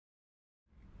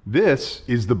This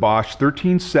is the Bosch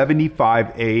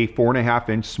 1375A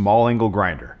 4.5-inch small angle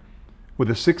grinder. With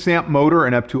a 6-amp motor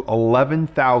and up to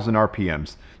 11,000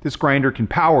 RPMs, this grinder can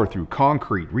power through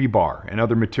concrete, rebar, and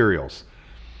other materials.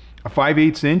 A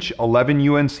 5/8-inch 11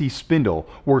 UNC spindle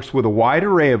works with a wide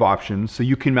array of options so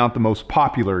you can mount the most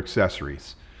popular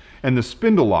accessories. And the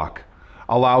spindle lock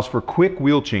allows for quick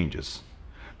wheel changes.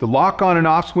 The lock on and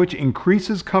off switch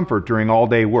increases comfort during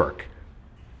all-day work.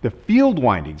 The field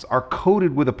windings are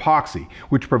coated with epoxy,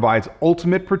 which provides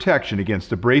ultimate protection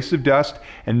against abrasive dust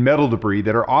and metal debris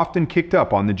that are often kicked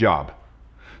up on the job.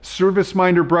 Service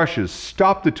minder brushes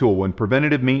stop the tool when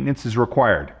preventative maintenance is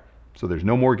required, so there's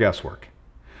no more guesswork.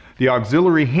 The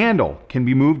auxiliary handle can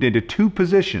be moved into 2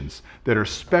 positions that are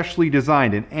specially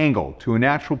designed and angled to a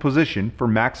natural position for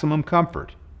maximum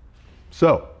comfort.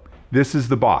 So, this is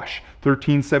the Bosch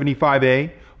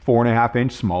 1375A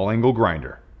 4.5-inch small angle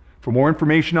grinder. For more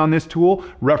information on this tool,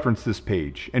 reference this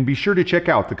page and be sure to check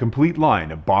out the complete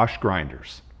line of Bosch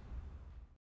grinders.